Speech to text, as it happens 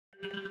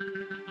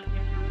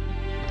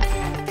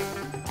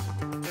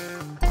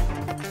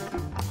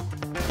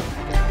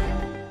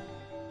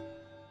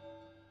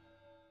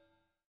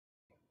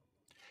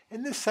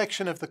In this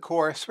section of the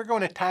course, we're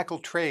going to tackle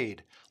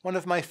trade, one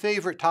of my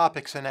favorite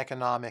topics in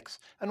economics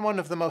and one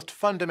of the most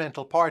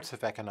fundamental parts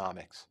of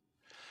economics.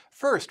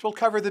 First, we'll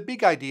cover the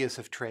big ideas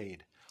of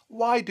trade.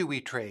 Why do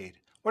we trade?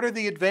 What are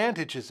the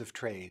advantages of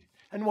trade?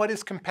 And what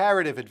is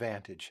comparative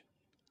advantage?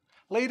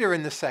 Later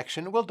in this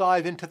section, we'll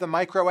dive into the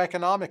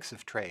microeconomics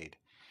of trade.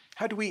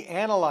 How do we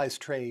analyze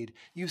trade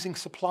using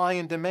supply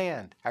and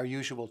demand, our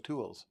usual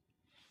tools?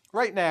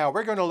 Right now,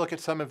 we're going to look at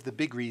some of the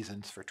big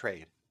reasons for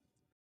trade.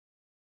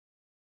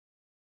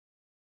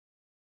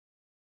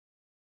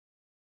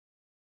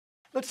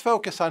 Let's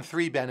focus on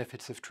three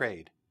benefits of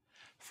trade.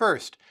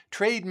 First,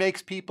 trade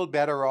makes people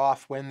better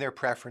off when their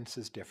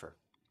preferences differ.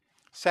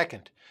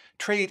 Second,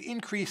 trade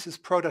increases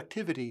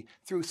productivity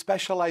through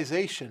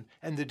specialization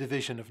and the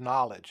division of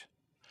knowledge.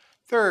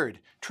 Third,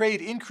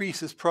 trade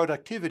increases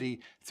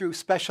productivity through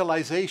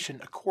specialization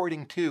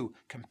according to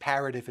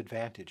comparative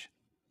advantage.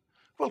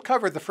 We'll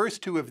cover the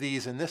first two of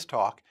these in this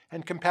talk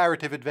and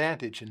comparative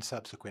advantage in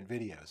subsequent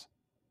videos.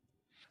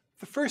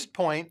 The first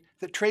point,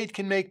 that trade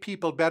can make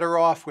people better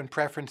off when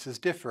preferences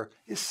differ,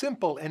 is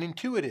simple and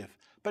intuitive,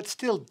 but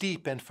still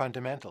deep and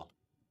fundamental.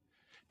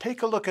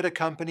 Take a look at a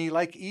company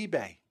like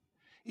eBay.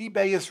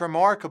 eBay is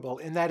remarkable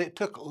in that it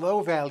took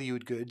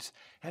low-valued goods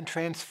and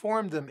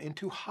transformed them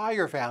into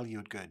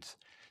higher-valued goods,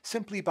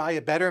 simply by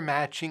a better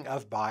matching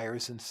of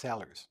buyers and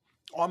sellers.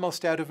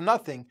 Almost out of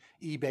nothing,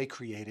 eBay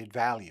created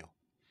value.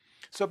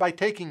 So by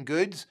taking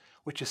goods,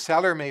 which a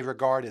seller may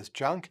regard as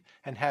junk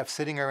and have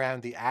sitting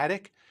around the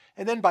attic,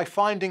 and then by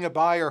finding a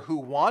buyer who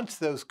wants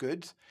those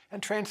goods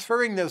and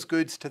transferring those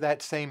goods to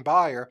that same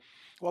buyer,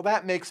 well,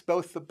 that makes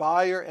both the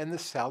buyer and the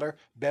seller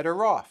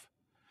better off.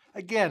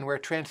 Again, we're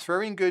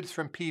transferring goods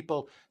from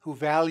people who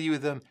value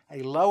them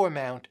a low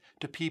amount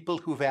to people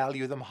who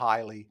value them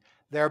highly,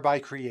 thereby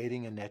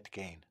creating a net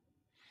gain.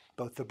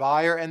 Both the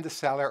buyer and the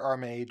seller are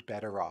made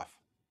better off.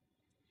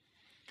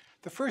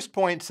 The first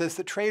point says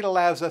that trade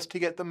allows us to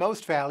get the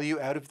most value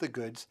out of the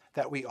goods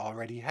that we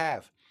already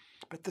have.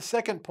 But the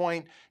second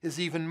point is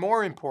even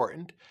more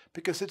important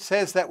because it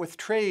says that with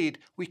trade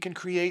we can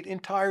create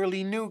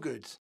entirely new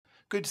goods,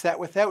 goods that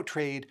without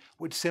trade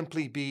would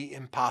simply be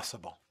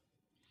impossible.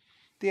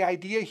 The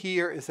idea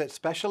here is that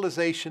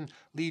specialization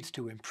leads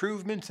to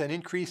improvements and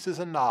increases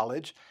in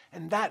knowledge,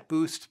 and that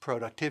boosts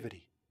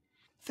productivity.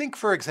 Think,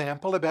 for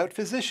example, about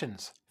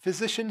physicians.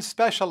 Physicians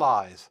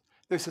specialize.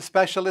 There's a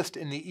specialist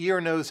in the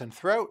ear, nose, and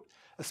throat,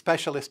 a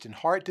specialist in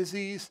heart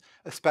disease,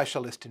 a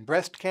specialist in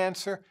breast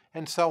cancer,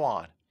 and so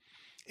on.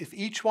 If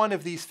each one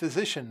of these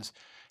physicians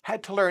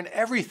had to learn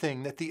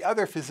everything that the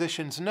other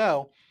physicians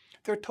know,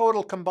 their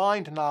total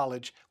combined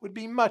knowledge would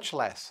be much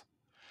less.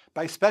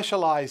 By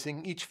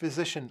specializing, each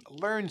physician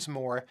learns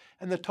more,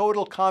 and the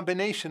total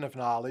combination of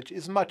knowledge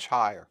is much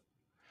higher.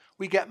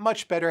 We get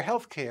much better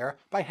health care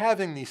by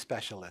having these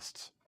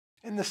specialists.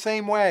 In the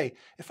same way,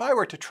 if I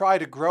were to try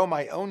to grow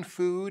my own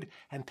food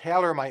and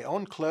tailor my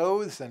own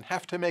clothes and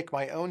have to make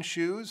my own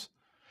shoes,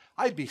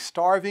 I'd be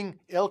starving,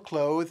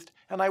 ill-clothed,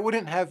 and I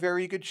wouldn't have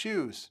very good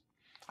shoes.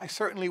 I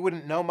certainly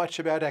wouldn't know much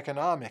about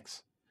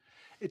economics.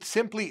 It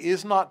simply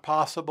is not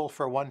possible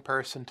for one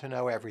person to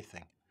know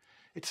everything.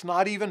 It's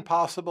not even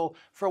possible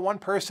for one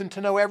person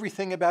to know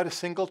everything about a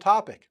single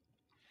topic.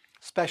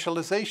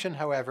 Specialization,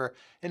 however,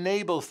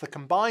 enables the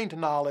combined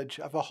knowledge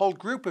of a whole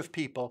group of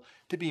people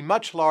to be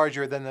much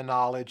larger than the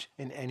knowledge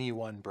in any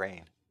one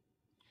brain.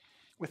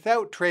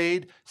 Without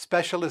trade,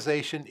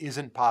 specialization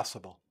isn't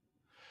possible.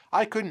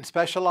 I couldn't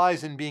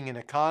specialize in being an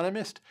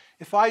economist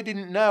if I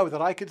didn't know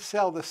that I could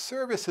sell the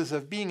services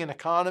of being an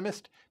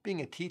economist, being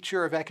a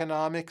teacher of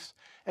economics,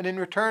 and in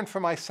return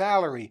for my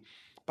salary,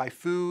 buy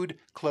food,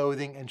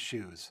 clothing, and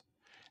shoes.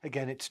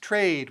 Again, it's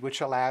trade which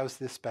allows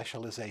this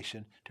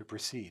specialization to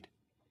proceed.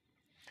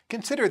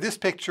 Consider this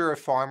picture of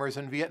farmers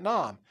in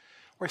Vietnam,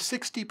 where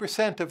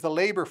 60% of the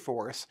labor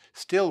force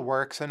still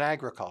works in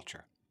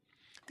agriculture.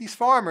 These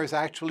farmers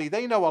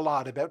they know a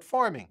lot about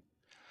farming.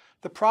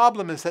 The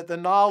problem is that the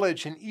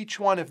knowledge in each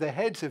one of the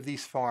heads of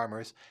these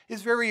farmers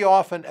is very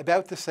often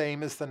about the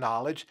same as the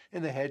knowledge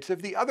in the heads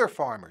of the other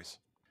farmers.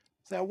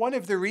 Now, one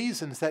of the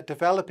reasons that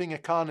developing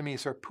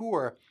economies are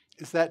poor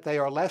is that they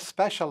are less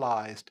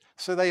specialized,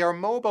 so they are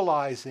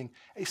mobilizing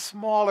a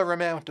smaller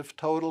amount of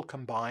total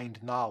combined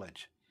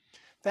knowledge.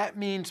 That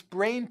means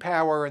brain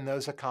power in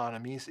those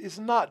economies is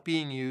not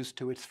being used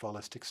to its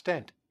fullest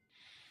extent.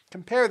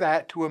 Compare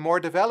that to a more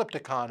developed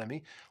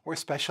economy where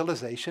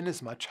specialization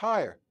is much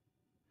higher.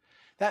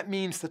 That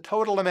means the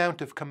total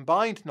amount of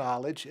combined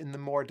knowledge in the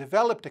more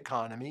developed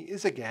economy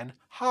is again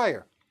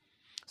higher.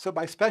 So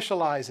by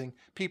specializing,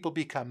 people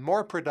become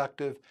more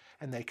productive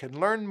and they can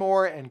learn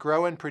more and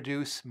grow and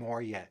produce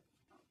more yet.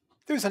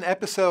 There's an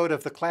episode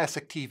of the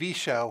classic TV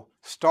show,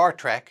 Star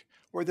Trek,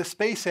 where the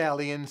space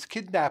aliens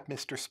kidnap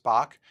Mr.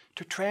 Spock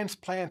to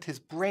transplant his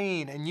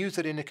brain and use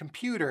it in a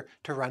computer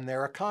to run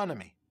their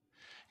economy.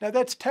 Now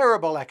that's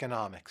terrible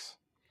economics.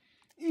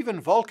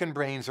 Even Vulcan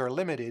brains are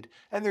limited,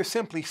 and there's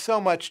simply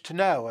so much to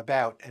know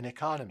about an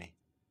economy.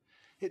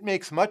 It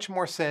makes much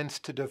more sense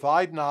to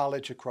divide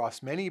knowledge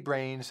across many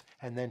brains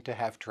and then to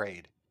have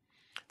trade.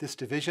 this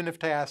division of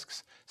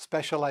tasks,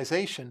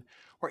 specialization,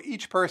 where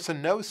each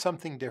person knows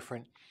something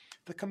different,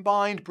 the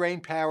combined brain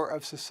power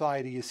of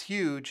society is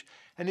huge,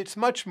 and it's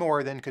much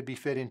more than could be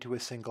fit into a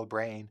single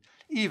brain,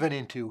 even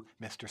into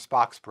Mr.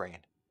 Spock's brain.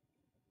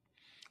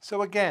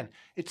 So again,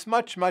 it's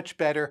much, much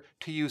better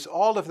to use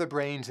all of the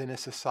brains in a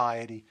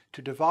society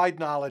to divide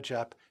knowledge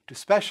up, to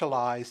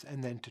specialize,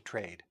 and then to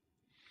trade.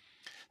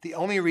 The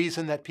only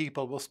reason that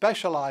people will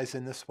specialize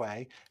in this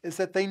way is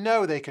that they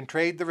know they can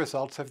trade the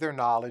results of their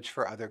knowledge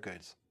for other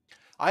goods.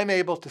 I'm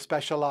able to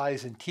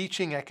specialize in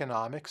teaching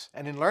economics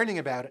and in learning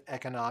about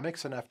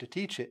economics enough to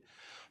teach it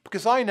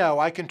because I know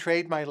I can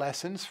trade my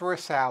lessons for a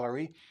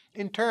salary,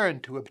 in turn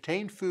to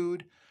obtain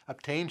food,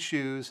 obtain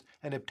shoes,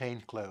 and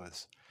obtain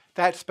clothes.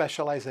 That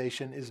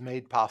specialization is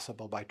made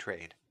possible by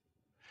trade.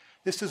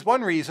 This is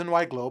one reason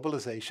why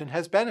globalization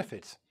has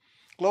benefits.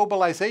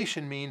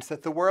 Globalization means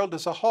that the world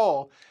as a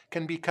whole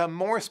can become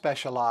more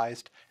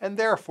specialized, and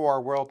therefore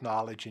world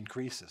knowledge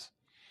increases.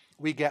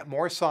 We get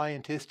more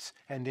scientists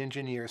and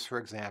engineers, for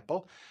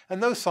example,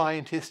 and those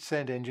scientists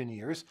and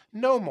engineers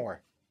know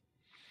more.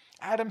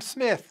 Adam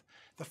Smith,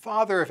 the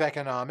father of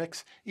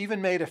economics,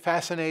 even made a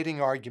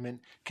fascinating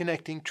argument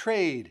connecting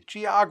trade,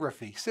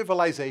 geography,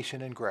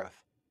 civilization, and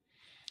growth.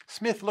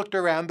 Smith looked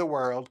around the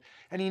world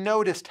and he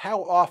noticed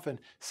how often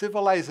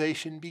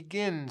civilization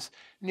begins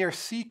near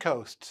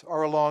seacoasts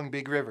or along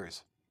big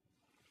rivers.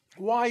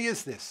 Why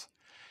is this?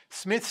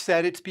 Smith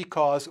said it's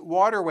because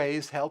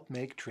waterways help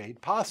make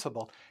trade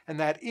possible, and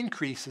that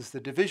increases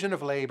the division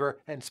of labor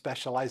and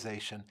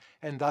specialization,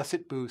 and thus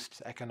it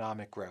boosts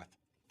economic growth.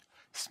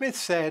 Smith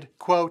said,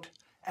 quote,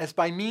 "As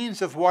by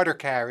means of water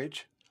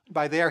carriage,"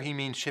 by there he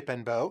means ship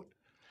and boat,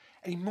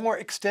 "a more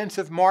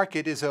extensive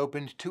market is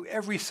opened to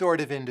every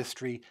sort of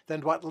industry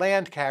than what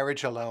land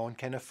carriage alone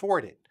can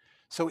afford it.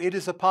 So it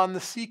is upon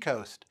the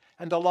seacoast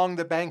and along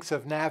the banks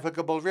of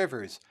navigable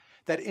rivers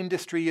that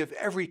industry of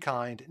every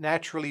kind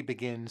naturally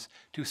begins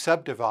to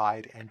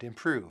subdivide and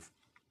improve."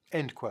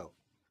 End quote.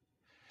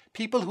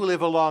 People who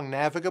live along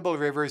navigable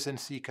rivers and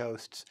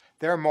seacoasts,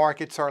 their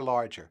markets are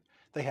larger.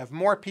 They have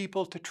more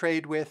people to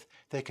trade with,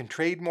 they can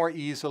trade more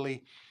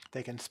easily,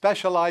 they can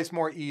specialize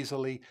more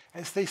easily.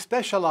 As they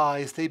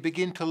specialize, they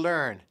begin to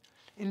learn.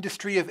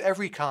 Industry of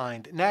every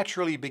kind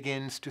naturally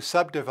begins to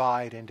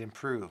subdivide and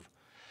improve.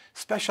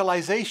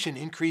 Specialization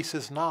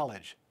increases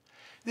knowledge.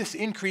 This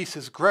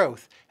increases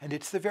growth, and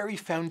it's the very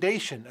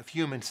foundation of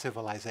human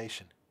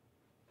civilization.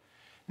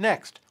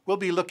 Next, we'll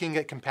be looking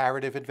at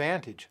comparative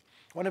advantage,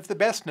 one of the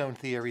best-known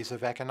theories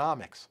of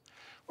economics.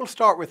 We'll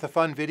start with a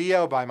fun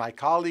video by my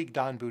colleague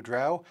Don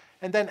Boudreau,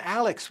 and then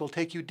Alex will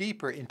take you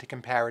deeper into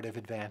comparative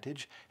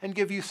advantage and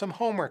give you some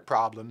homework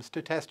problems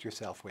to test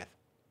yourself with.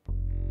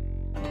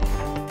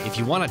 If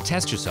you want to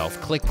test yourself,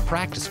 click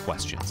Practice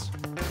Questions.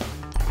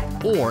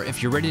 Or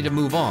if you're ready to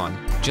move on,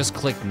 just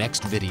click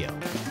Next Video.